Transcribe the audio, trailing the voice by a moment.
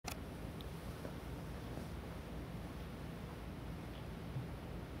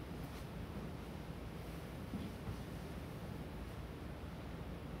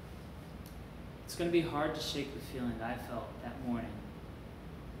It's going to be hard to shake the feeling I felt that morning.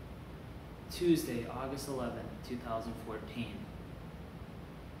 Tuesday, August 11, 2014.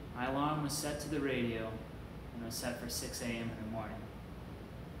 My alarm was set to the radio and was set for 6 a.m. in the morning.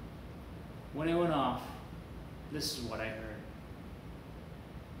 When it went off, this is what I heard.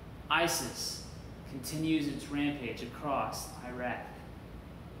 ISIS continues its rampage across Iraq.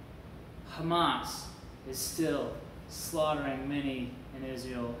 Hamas is still slaughtering many in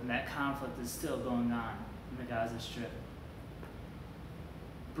Israel, and that conflict is still going on in the Gaza Strip.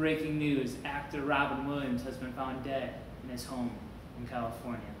 Breaking news, actor Robin Williams has been found dead in his home in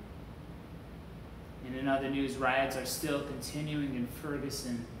California. And in other news, riots are still continuing in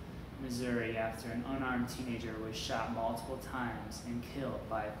Ferguson, Missouri, after an unarmed teenager was shot multiple times and killed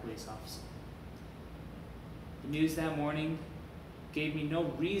by a police officer. The news that morning gave me no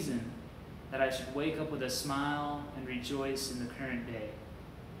reason that I should wake up with a smile and rejoice in the current day.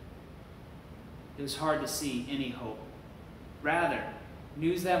 It was hard to see any hope. Rather,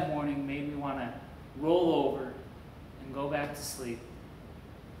 news that morning made me want to roll over and go back to sleep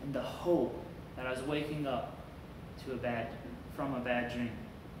in the hope that I was waking up from a bad dream.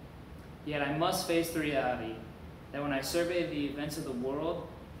 Yet I must face the reality that when I survey the events of the world,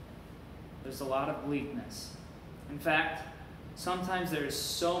 there's a lot of bleakness. In fact, sometimes there is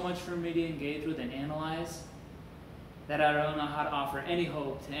so much for me to engage with and analyze that I don't know how to offer any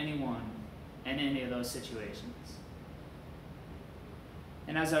hope to anyone in any of those situations.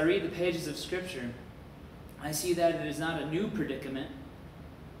 And as I read the pages of Scripture, I see that it is not a new predicament.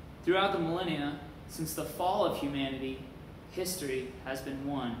 Throughout the millennia, since the fall of humanity, history has been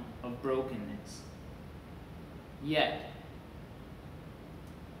one of brokenness. Yet,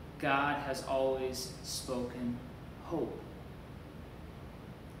 God has always spoken hope.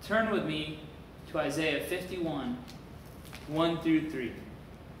 Turn with me to Isaiah 51, 1 through 3.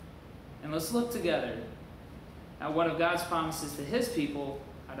 And let's look together at one of God's promises to his people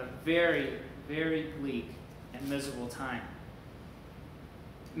at a very, very bleak and miserable time.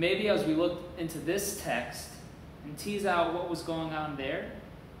 Maybe as we look into this text and tease out what was going on there,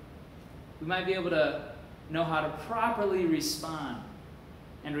 we might be able to know how to properly respond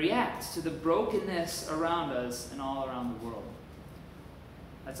and react to the brokenness around us and all around the world.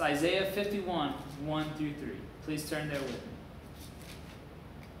 That's Isaiah 51, 1 through 3. Please turn there with me.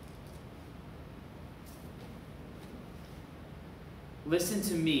 Listen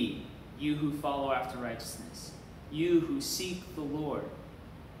to me, you who follow after righteousness, you who seek the Lord.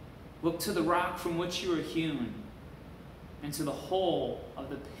 Look to the rock from which you were hewn, and to the hole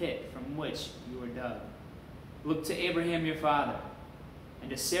of the pit from which you were dug. Look to Abraham your father, and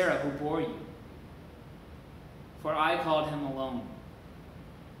to Sarah who bore you. For I called him alone,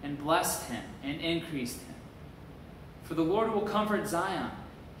 and blessed him, and increased him. For the Lord will comfort Zion.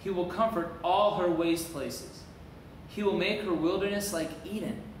 He will comfort all her waste places. He will make her wilderness like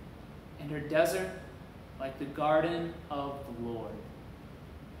Eden, and her desert like the garden of the Lord.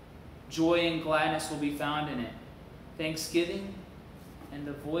 Joy and gladness will be found in it, thanksgiving and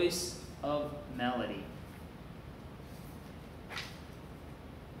the voice of melody.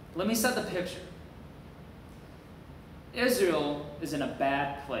 Let me set the picture. Israel is in a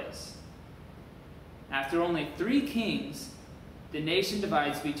bad place. After only 3 kings, the nation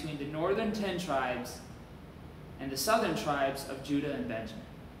divides between the northern 10 tribes and the southern tribes of Judah and Benjamin.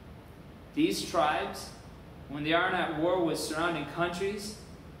 These tribes, when they aren't at war with surrounding countries,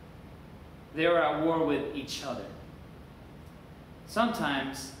 they are at war with each other.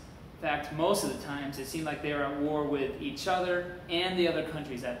 Sometimes, in fact, most of the times, it seemed like they were at war with each other and the other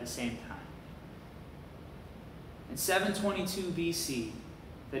countries at the same time. In 722 BC,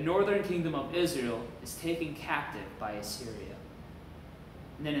 the northern kingdom of Israel is taken captive by Assyria.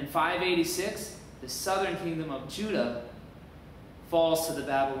 And then in 586, the southern kingdom of Judah falls to the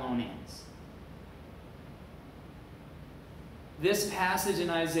Babylonians. This passage in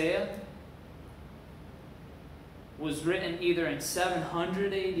Isaiah was written either in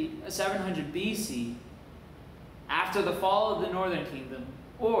 700 BC, after the fall of the northern kingdom,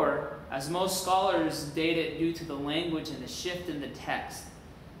 or, as most scholars date it due to the language and the shift in the text,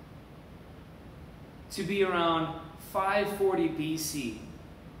 to be around 540 BC,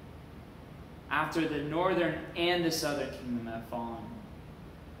 after the northern and the southern kingdom have fallen,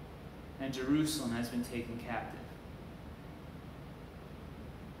 and Jerusalem has been taken captive.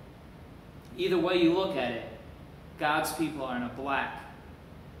 Either way you look at it, God's people are in a black,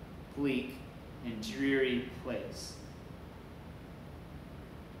 bleak, and dreary place.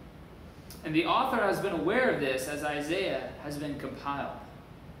 And the author has been aware of this as Isaiah has been compiled.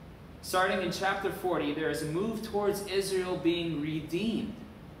 Starting in chapter 40, there is a move towards Israel being redeemed.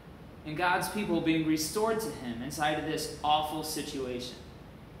 and God's people being restored to him inside of this awful situation.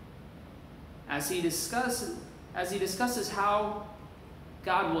 As he discusses how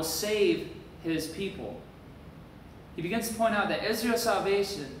God will save his people, he begins to point out that Israel's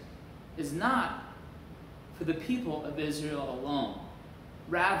salvation is not for the people of Israel alone.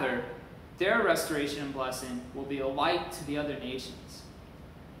 Rather, their restoration and blessing will be a light to the other nations.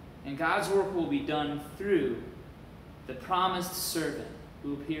 And God's work will be done through the promised servant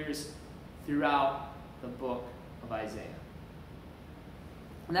who appears throughout the book of Isaiah.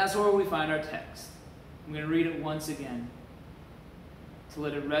 And that's where we find our text. I'm going to read it once again to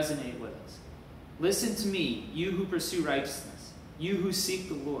let it resonate with us. Listen to me, you who pursue righteousness, you who seek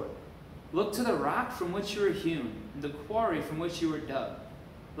the Lord. Look to the rock from which you were hewn, and the quarry from which you were dug.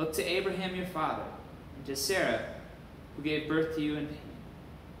 Look to Abraham your father, and to Sarah, who gave birth to you in pain.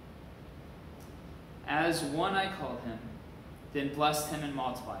 As one I called him, then blessed him and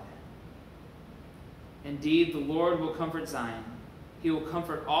multiplied him. Indeed, the Lord will comfort Zion. He will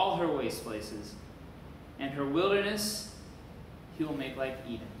comfort all her waste places, and her wilderness he will make like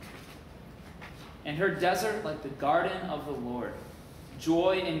Eden, and her desert like the garden of the Lord.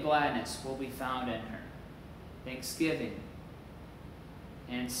 Joy and gladness will be found in her, thanksgiving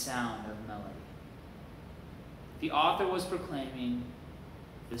and sound of melody. The author was proclaiming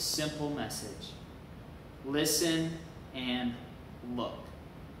the simple message: listen and look.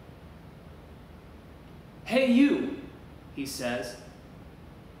 Hey you, he says,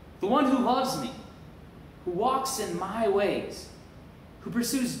 the one who loves me, who walks in my ways, who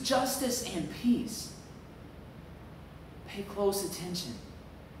pursues justice and peace. Pay close attention.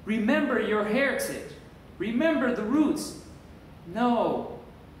 Remember your heritage. Remember the roots. Know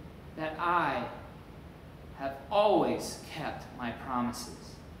that I have always kept my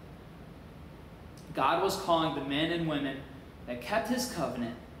promises. God was calling the men and women that kept his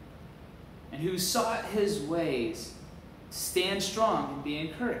covenant and who sought his ways to stand strong and be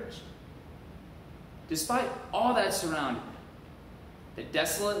encouraged. Despite all that surrounded them, the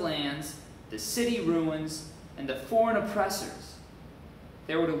desolate lands, the city ruins, and the foreign oppressors,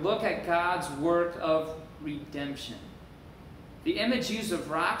 they were to look at God's work of redemption. The image used of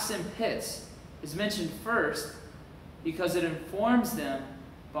rocks and pits is mentioned first because it informs them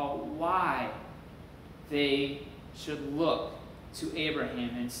about why they should look to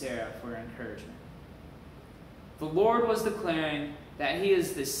Abraham and Sarah for encouragement. The Lord was declaring that he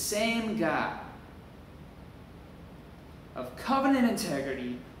is the same God of covenant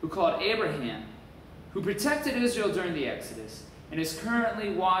integrity who called Abraham, who protected Israel during the Exodus, and is currently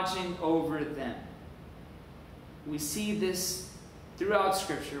watching over them. We see this throughout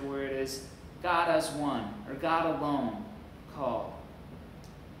Scripture where it is God as one, or God alone, called.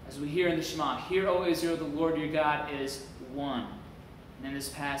 As we hear in the Shema, hear, O Israel, the Lord your God is one. And in this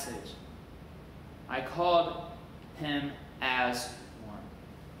passage, I called him as one.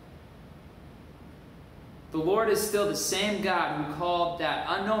 The Lord is still the same God who called that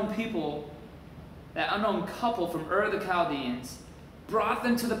unknown people, that unknown couple from Ur of the Chaldeans, brought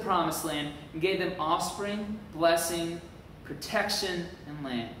them to the promised land, and gave them offspring, blessing, protection, and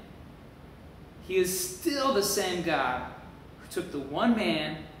land. He is still the same God who took the one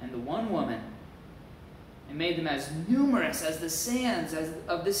man and the one woman and made them as numerous as the sands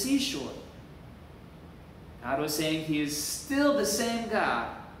of the seashore. God was saying he is still the same God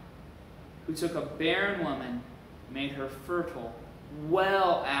who took a barren woman and made her fertile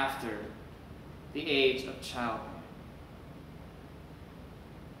well after the age of childbearing.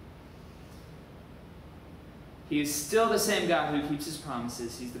 He is still the same God who keeps his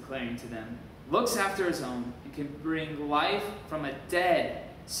promises, he's declaring to them, looks after his own, and can bring life from a dead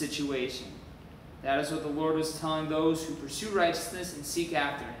situation. That is what the Lord was telling those who pursue righteousness and seek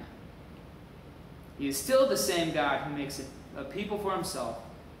after him. He is still the same God who makes a people for himself,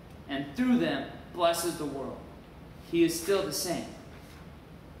 and through them blesses the world. He is still the same.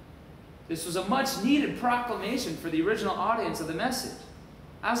 This was a much needed proclamation for the original audience of the message.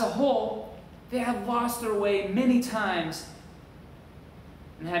 As a whole, they had lost their way many times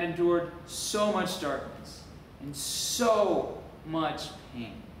and had endured so much darkness and so much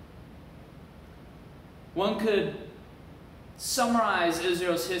pain. One could summarize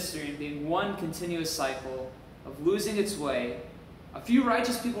Israel's history in being one continuous cycle of losing its way, a few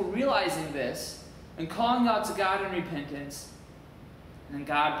righteous people realizing this and calling out to God in repentance, and then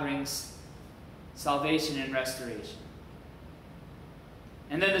God brings salvation and restoration.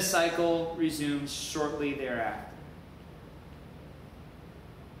 And then the cycle resumes shortly thereafter.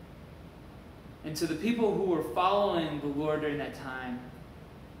 And to the people who were following the Lord during that time,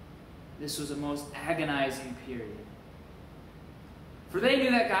 this was a most agonizing period. For they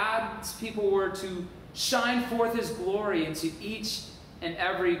knew that God's people were to shine forth his glory into each and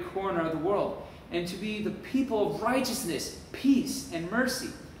every corner of the world, and to be the people of righteousness, peace, and mercy.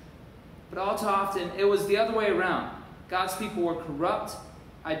 But all too often, it was the other way around. God's people were corrupt,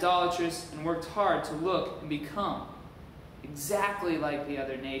 idolatrous, and worked hard to look and become exactly like the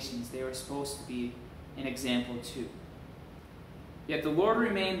other nations they were supposed to be an example to. Yet the Lord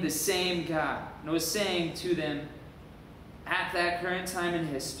remained the same God, and was saying to them at that current time in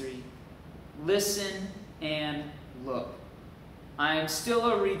history, listen and look. I am still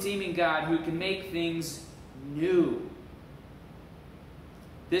a redeeming God who can make things new.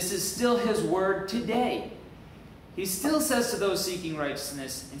 This is still his word today. He still says to those seeking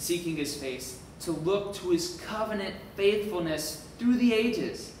righteousness and seeking his face to look to his covenant faithfulness through the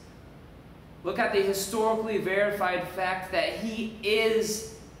ages. Look at the historically verified fact that he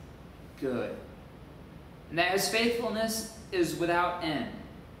is good, and that his faithfulness is without end.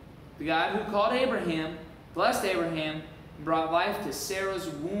 The God who called Abraham, blessed Abraham, and brought life to Sarah's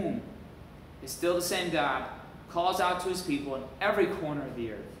womb is still the same God who calls out to his people in every corner of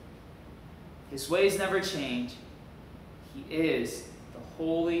the earth. His ways never change. He is the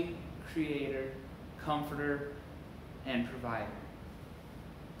holy creator, comforter, and provider.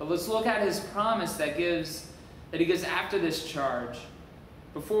 But let's look at his promise that he gives after this charge,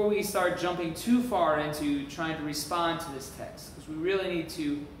 before we start jumping too far into trying to respond to this text, because we really need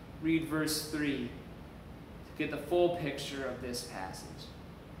to read verse 3 to get the full picture of this passage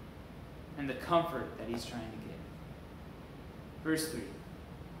and the comfort that he's trying to give. Verse 3,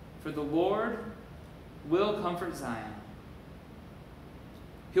 for the Lord will comfort Zion.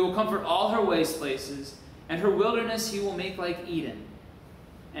 He will comfort all her waste places, and her wilderness he will make like Eden,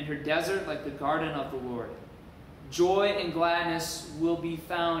 and her desert like the garden of the Lord. Joy and gladness will be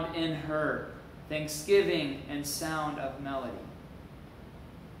found in her, thanksgiving and sound of melody.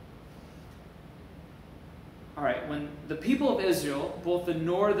 All right, when the people of Israel, both the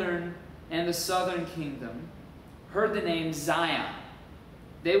northern and the southern kingdom, heard the name Zion,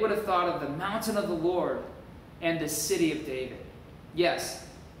 they would have thought of the mountain of the Lord and the city of David. Yes,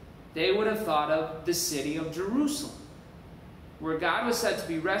 they would have thought of the city of Jerusalem, where God was said to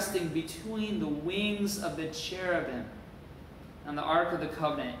be resting between the wings of the cherubim on the Ark of the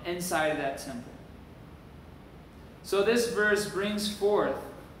Covenant inside of that temple. So this verse brings forth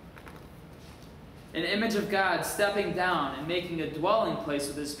an image of God stepping down and making a dwelling place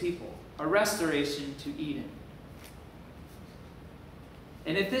with his people, a restoration to Eden.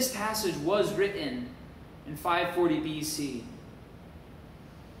 And if this passage was written in 540 BC,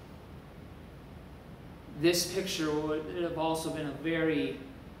 this picture would have also been a very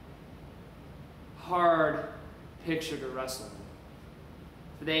hard picture to wrestle with.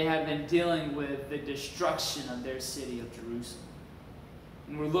 For they had been dealing with the destruction of their city of Jerusalem,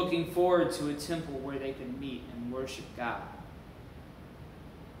 and were looking forward to a temple where they could meet and worship God.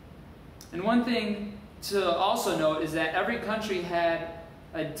 And one thing to also note is that every country had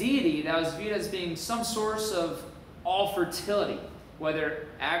a deity that was viewed as being some source of all fertility, whether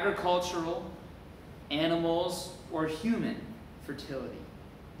agricultural, animals, or human fertility,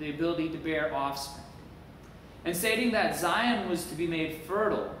 the ability to bear offspring. And stating that Zion was to be made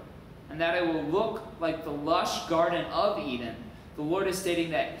fertile and that it will look like the lush garden of Eden, the Lord is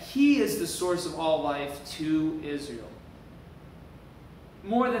stating that he is the source of all life to Israel.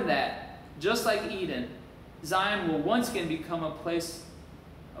 More than that, just like Eden, Zion will once again become a place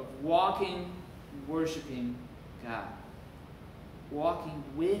of walking and worshiping God, walking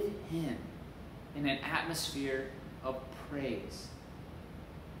with him in an atmosphere of praise.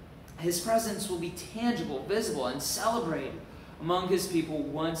 His presence will be tangible, visible, and celebrated among his people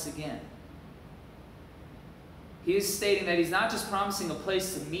once again. He is stating that he's not just promising a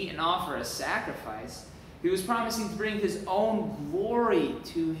place to meet and offer a sacrifice. He was promising to bring his own glory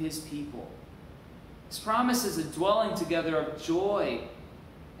to his people. His promise is a dwelling together of joy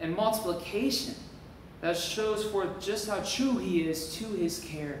and multiplication that shows forth just how true he is to his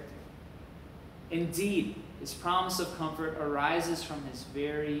character. Indeed, his promise of comfort arises from his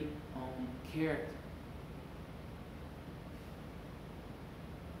very own character.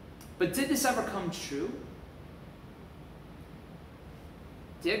 But did this ever come true?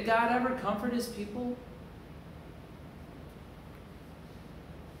 Did God ever comfort his people?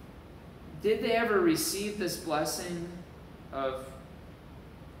 Did they ever receive this blessing of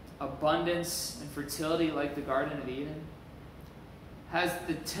abundance and fertility like the Garden of Eden? Has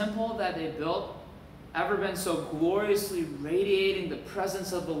the temple that they built ever been so gloriously radiating the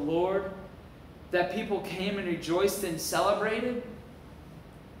presence of the Lord that people came and rejoiced and celebrated?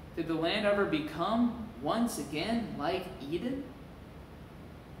 Did the land ever become once again like Eden?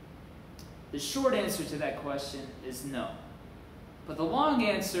 The short answer to that question is no. But the long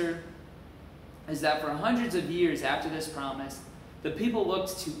answer is that for hundreds of years after this promise, the people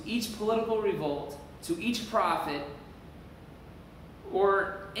looked to each political revolt, to each prophet,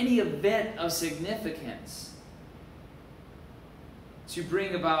 or any event of significance to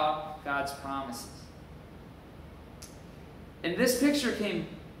bring about God's promises. And this picture came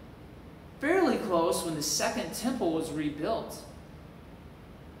fairly close when the second temple was rebuilt,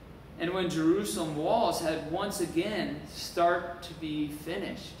 and when Jerusalem walls had once again start to be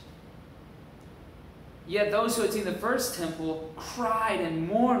finished. Yet those who had seen the first temple cried and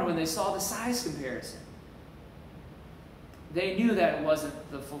mourned when they saw the size comparison. They knew that it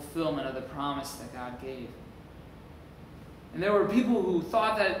wasn't the fulfillment of the promise that God gave. And there were people who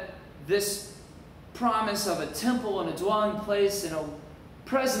thought that this promise of a temple and a dwelling place and a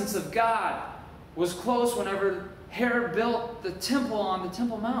presence of God was close whenever Herod built the temple on the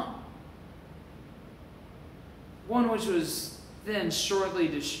Temple Mount. One which was then shortly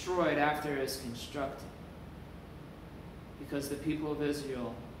destroyed after it was constructed, because the people of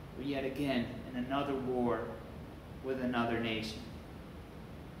Israel were yet again in another war with another nation.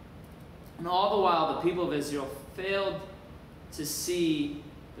 And all the while, the people of Israel failed to see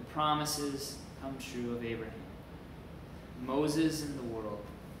the promises come true of Abraham, Moses, and the world.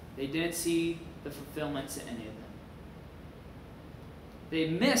 They didn't see the fulfillment to any of them. They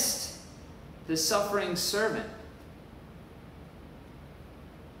missed the suffering servant.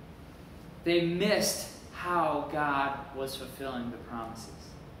 They missed how God was fulfilling the promises.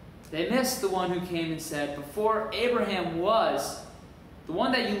 They missed the one who came and said, before Abraham was, the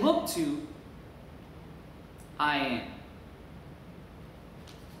one that you look to, I am.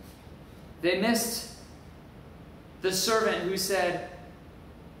 They missed the servant who said,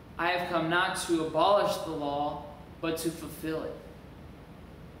 I have come not to abolish the law, but to fulfill it.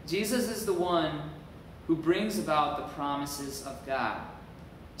 Jesus is the one who brings about the promises of God.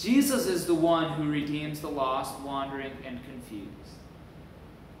 Jesus is the one who redeems the lost, wandering, and confused.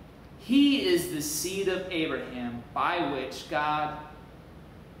 He is the seed of Abraham by which God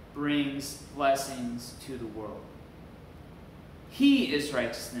brings blessings to the world. He is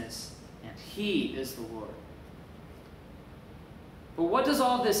righteousness, and He is the Lord. But what does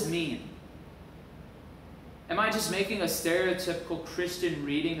all this mean? Am I just making a stereotypical Christian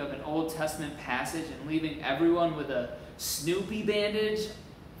reading of an Old Testament passage and leaving everyone with a Snoopy bandage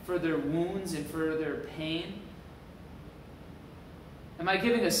for their wounds and for their pain? Am I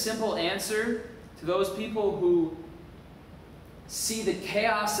giving a simple answer to those people who see the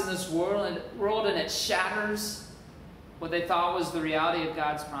chaos in this world and it shatters what they thought was the reality of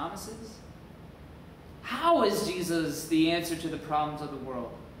God's promises? How is Jesus the answer to the problems of the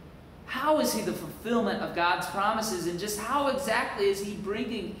world? How is He the fulfillment of God's promises? And just how exactly is He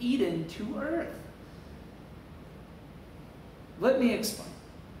bringing Eden to earth? Let me explain.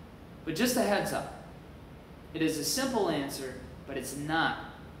 But just a heads up. It is a simple answer, but it's not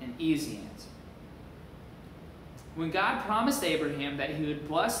an easy answer. When God promised Abraham that He would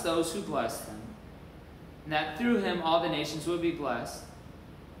bless those who blessed him, and that through him all the nations would be blessed,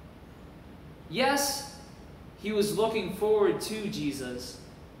 yes, He was looking forward to Jesus,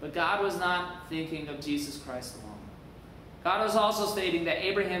 but God was not thinking of Jesus Christ alone. God was also stating that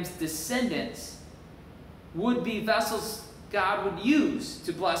Abraham's descendants would be vessels God would use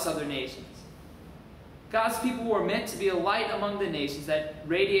to bless other nations. God's people were meant to be a light among the nations that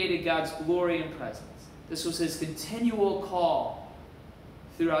radiated God's glory and presence. This was His continual call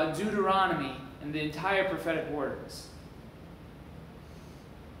throughout Deuteronomy and the entire prophetic words.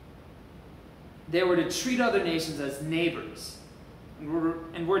 They were to treat other nations as neighbors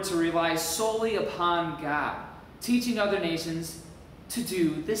and were to rely solely upon God, teaching other nations to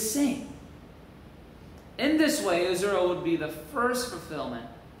do the same. In this way, Israel would be the first fulfillment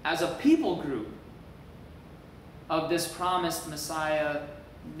as a people group of this promised Messiah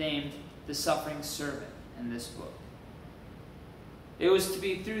named the suffering servant in this book. It was to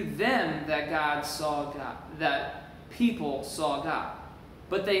be through them that God saw God, that people saw God.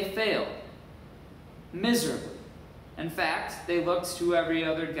 But they failed miserably. In fact, they looked to every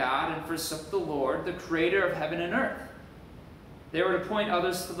other god and forsook the Lord, the creator of heaven and earth. They were to point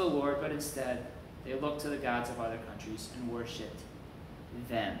others to the Lord, but instead they looked to the gods of other countries and worshipped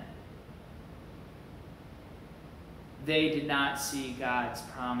them. They did not see God's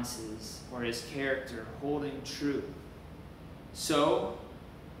promises or His character holding true. So,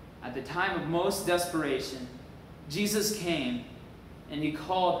 at the time of most desperation, Jesus came and He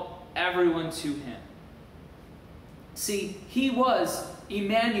called everyone to Him. See, He was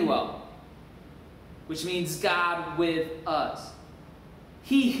Emmanuel, which means God with us.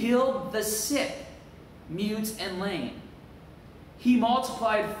 He healed the sick, mute, and lame. He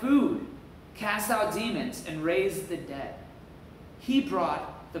multiplied food, cast out demons, and raised the dead. He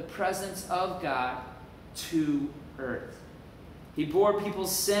brought the presence of God to earth. He bore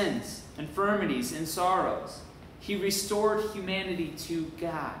people's sins, infirmities, and sorrows. He restored humanity to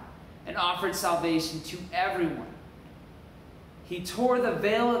God and offered salvation to everyone. He tore the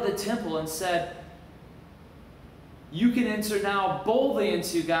veil of the temple and said, "You can enter now boldly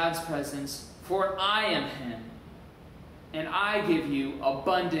into God's presence, for I am Him, and I give you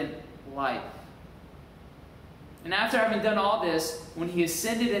abundant life." And after having done all this, when He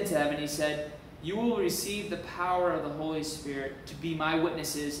ascended into heaven, He said, "You will receive the power of the Holy Spirit to be my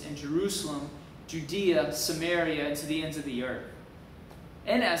witnesses in Jerusalem, Judea, Samaria, and to the ends of the earth."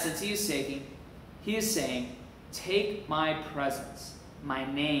 In essence, He is saying, take my presence, my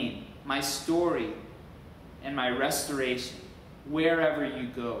name, my story, and my restoration wherever you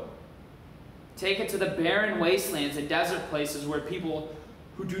go. Take it to the barren wastelands and desert places where people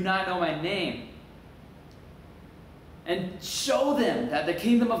who do not know my name, and show them that the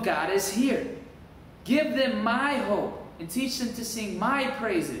kingdom of God is here. Give them my hope and teach them to sing my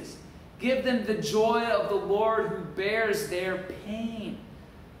praises. Give them the joy of the Lord who bears their pain,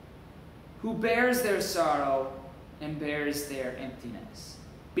 who bears their sorrow and bears their emptiness.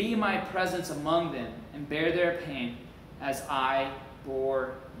 Be my presence among them and bear their pain as I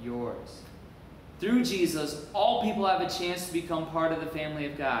bore yours. Through Jesus, all people have a chance to become part of the family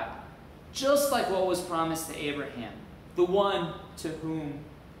of God, just like what was promised to Abraham, the one to whom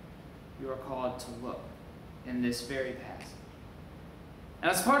you are called to look in this very passage. And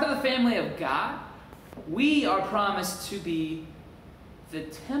as part of the family of God, we are promised to be the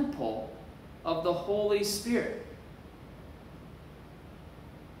temple of the Holy Spirit.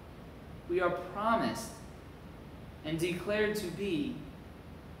 We are promised and declared to be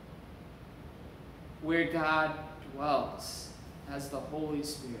where God dwells as the Holy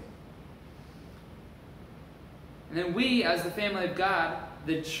Spirit. And then we, as the family of God,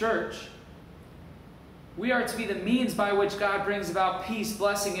 the church, we are to be the means by which God brings about peace,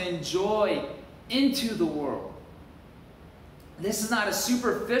 blessing, and joy into the world. This is not a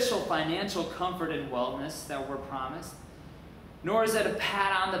superficial financial comfort and wellness that we're promised, nor is it a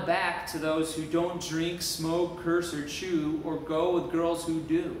pat on the back to those who don't drink, smoke, curse, or chew, or go with girls who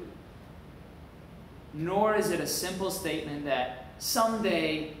do. Nor is it a simple statement that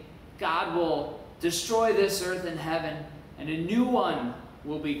someday God will destroy this earth and heaven and a new one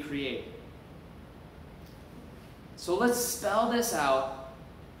will be created. So let's spell this out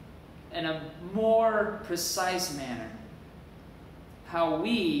in a more precise manner. How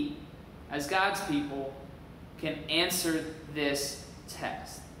we, as God's people, can answer this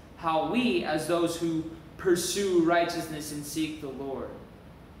text. How we, as those who pursue righteousness and seek the Lord,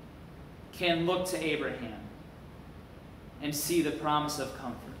 can look to Abraham and see the promise of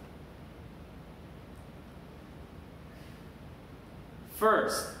comfort.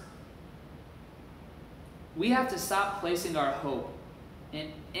 First, we have to stop placing our hope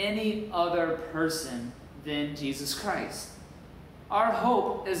in any other person than Jesus Christ. Our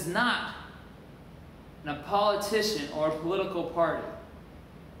hope is not in a politician or a political party.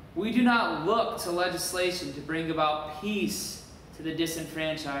 We do not look to legislation to bring about peace to the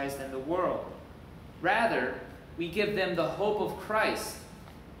disenfranchised and the world. Rather, we give them the hope of Christ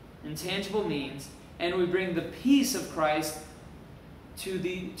in tangible means, and we bring the peace of Christ to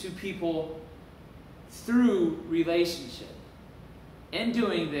people through relationship. In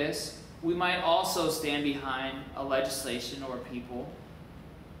doing this, we might also stand behind a legislation or people,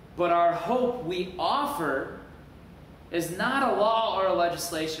 but our hope we offer is not a law or a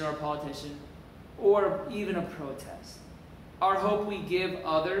legislation or a politician or even a protest. Our hope we give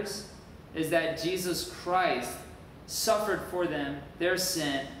others is that Jesus Christ suffered for them, their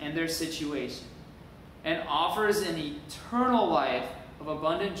sin, and their situation, and offers an eternal life of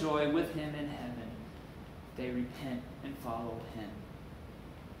abundant joy with Him in heaven. They repent and follow Him.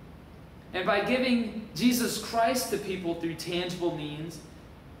 And by giving Jesus Christ to people through tangible means,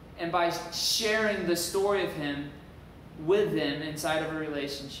 and by sharing the story of Him with them inside of a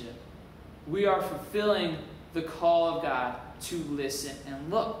relationship, we are fulfilling the call of God to listen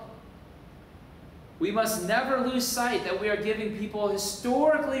and look. We must never lose sight that we are giving people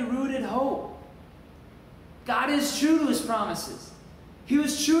historically rooted hope. God is true to His promises. He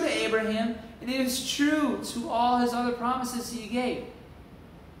was true to Abraham, and He was true to all His other promises He gave.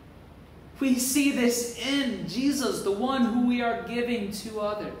 We see this in Jesus, the one who we are giving to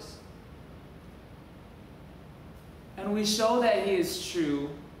others. And we show that He is true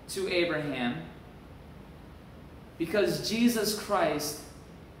to Abraham because Jesus Christ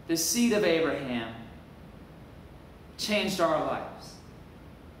the seed of Abraham, changed our lives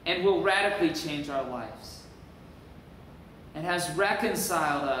and will radically change our lives and has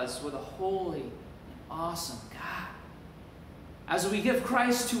reconciled us with a holy and awesome God. As we give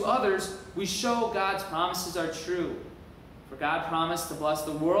Christ to others, we show God's promises are true. For God promised to bless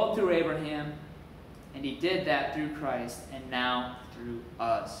the world through Abraham, and he did that through Christ, and now through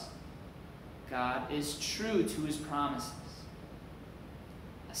us. God is true to his promises.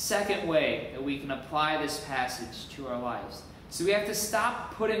 A second way that we can apply this passage to our lives. So we have to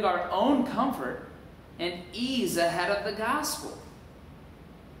stop putting our own comfort and ease ahead of the gospel.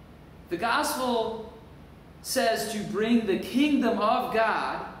 The gospel says to bring the kingdom of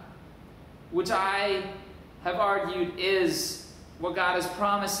God, which I have argued is what God is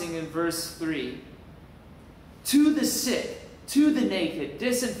promising in verse 3, to the sick, to the naked,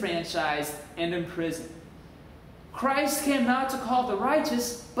 disenfranchised, and imprisoned. Christ came not to call the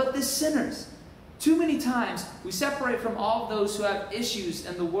righteous, but the sinners. Too many times we separate from all those who have issues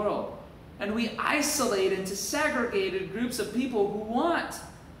in the world, and we isolate into segregated groups of people who want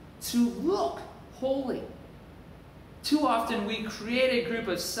to look holy. Too often we create a group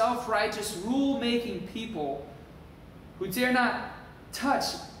of self-righteous, rule-making people who dare not touch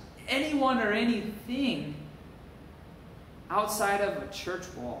anyone or anything outside of a church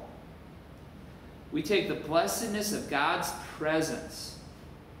wall. We take the blessedness of God's presence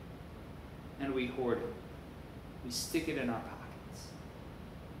and we hoard it. We stick it in our pockets.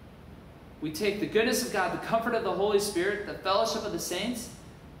 We take the goodness of God, the comfort of the Holy Spirit, the fellowship of the saints,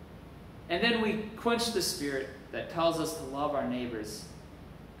 and then we quench the Spirit that tells us to love our neighbors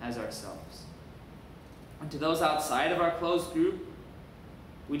as ourselves. And to those outside of our closed group,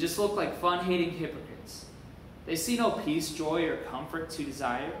 we just look like fun-hating hypocrites. They see no peace, joy, or comfort to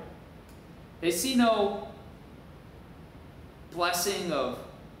desire. They see no blessing of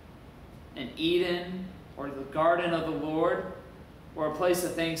an Eden or the garden of the Lord or a place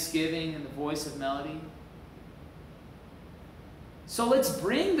of thanksgiving and the voice of melody. So let's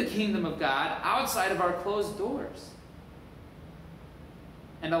bring the kingdom of God outside of our closed doors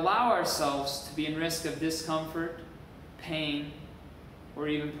and allow ourselves to be in risk of discomfort, pain, or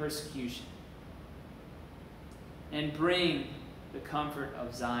even persecution. And bring the comfort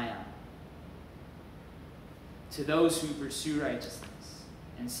of Zion to those who pursue righteousness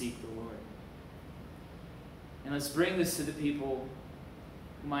and seek the Lord. And let's bring this to the people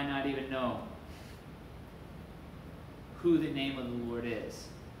who might not even know who the name of the Lord is.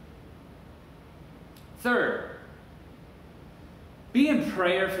 Third, be in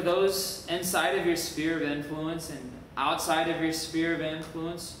prayer for those inside of your sphere of influence and outside of your sphere of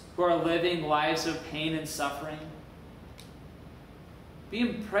influence who are living lives of pain and suffering. Be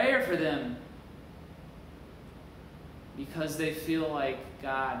in prayer for them because they feel like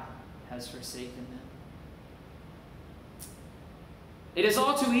God has forsaken them. It is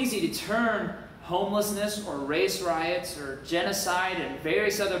all too easy to turn homelessness or race riots or genocide and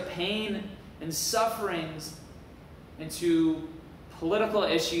various other pain and sufferings into political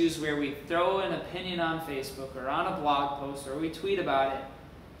issues where we throw an opinion on Facebook or on a blog post or we tweet about it.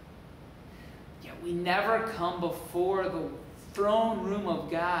 Yet we never come before the throne room of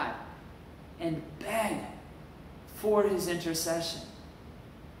God and beg for his intercession.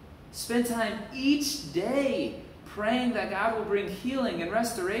 Spend time each day praying that God will bring healing and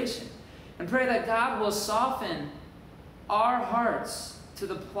restoration, and pray that God will soften our hearts to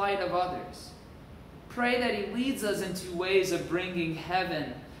the plight of others. Pray that he leads us into ways of bringing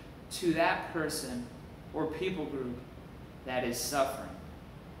heaven to that person or people group that is suffering.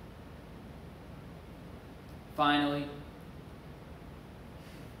 Finally,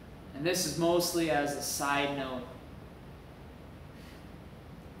 and this is mostly as a side note,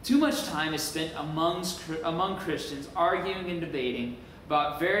 too much time is spent among Christians arguing and debating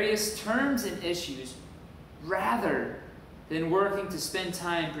about various terms and issues rather than working to spend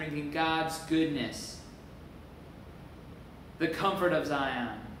time bringing God's goodness, the comfort of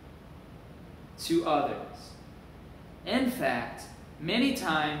Zion, to others. In fact, many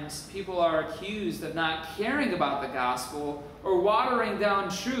times people are accused of not caring about the gospel or watering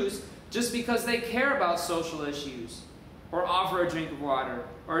down truths just because they care about social issues or offer a drink of water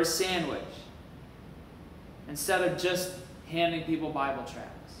or a sandwich instead of just handing people Bible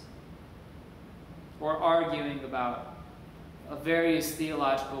tracts or arguing about a various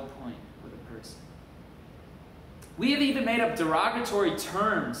theological point with a person. We have even made up derogatory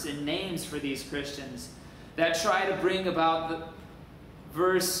terms and names for these Christians that try to bring about the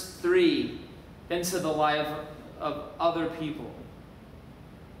verse 3 into the life of other people.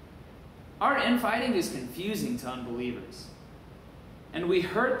 Our infighting is confusing to unbelievers. and we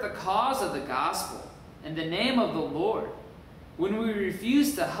hurt the cause of the gospel and the name of the Lord, when we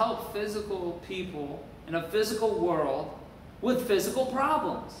refuse to help physical people in a physical world with physical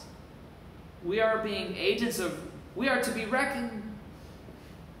problems, we are to be agents of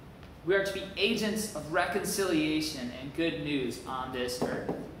reconciliation and good news on this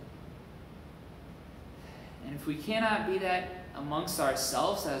earth. And if we cannot be that amongst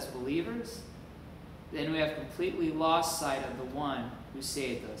ourselves as believers, then we have completely lost sight of the one who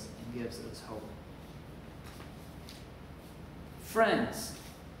saved us and gives us hope. Friends,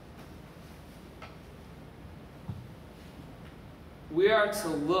 we are to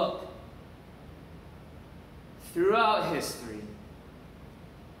look throughout history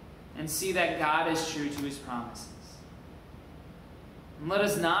and see that God is true to his promises. And let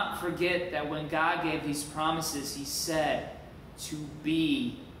us not forget that when God gave these promises, he said to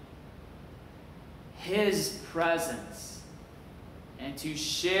be his presence and to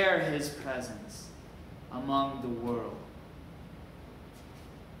share his presence among the world.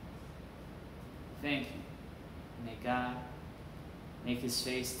 Thank you. May God make his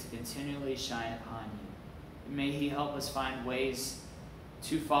face to continually shine upon you. And may he help us find ways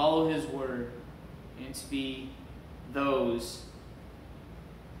to follow his word and to be those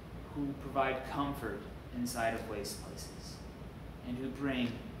who provide comfort inside of waste places and who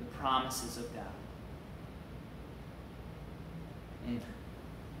bring the promises of God. Amen.